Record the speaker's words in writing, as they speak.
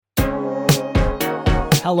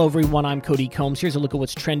Hello everyone, I'm Cody Combs. Here's a look at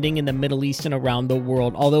what's trending in the Middle East and around the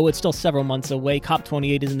world. Although it's still several months away,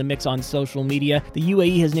 COP28 is in the mix on social media. The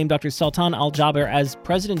UAE has named Dr. Sultan Al Jaber as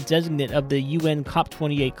president-designate of the UN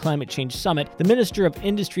COP28 Climate Change Summit. The Minister of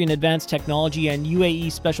Industry and Advanced Technology and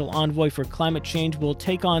UAE Special Envoy for Climate Change will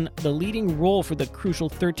take on the leading role for the crucial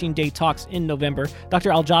 13-day talks in November.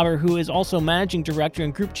 Dr. Al Jaber, who is also Managing Director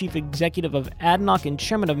and Group Chief Executive of ADNOC and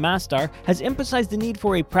Chairman of Masdar, has emphasized the need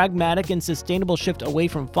for a pragmatic and sustainable shift away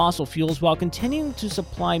from fossil fuels while continuing to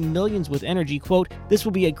supply millions with energy. Quote, "This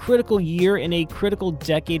will be a critical year and a critical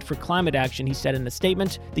decade for climate action," he said in a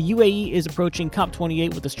statement. The UAE is approaching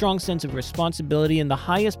COP28 with a strong sense of responsibility and the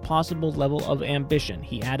highest possible level of ambition,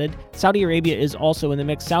 he added. Saudi Arabia is also in the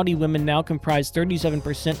mix. Saudi women now comprise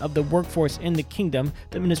 37% of the workforce in the kingdom,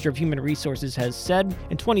 the Minister of Human Resources has said.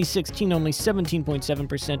 In 2016, only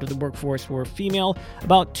 17.7% of the workforce were female.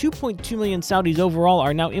 About 2.2 million Saudis overall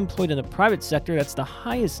are now employed in the private sector. That's the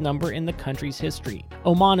highest number in the country's history.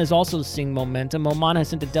 Oman is also seeing momentum. Oman has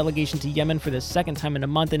sent a delegation to Yemen for the second time in a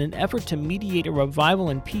month in an effort to mediate a revival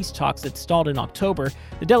in peace talks that stalled in October.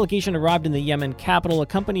 The delegation arrived in the Yemen capital,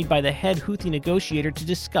 accompanied by the head Houthi negotiator to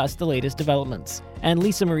discuss the latest developments. And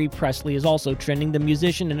Lisa Marie Presley is also trending. The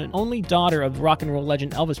musician and an only daughter of rock and roll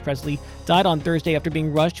legend Elvis Presley died on Thursday after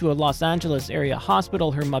being rushed to a Los Angeles area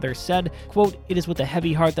hospital, her mother said. Quote, "It is with a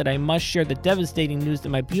heavy heart that I must share the devastating news that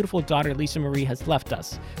my beautiful daughter Lisa Marie has left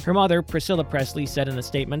us," her mother, Priscilla Presley, said in a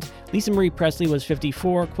statement. Lisa Marie Presley was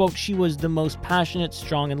 54. Quote, "She was the most passionate,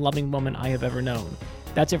 strong, and loving woman I have ever known."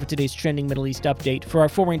 That's it for today's Trending Middle East update. For our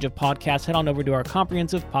full range of podcasts, head on over to our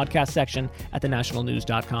comprehensive podcast section at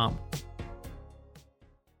thenationalnews.com.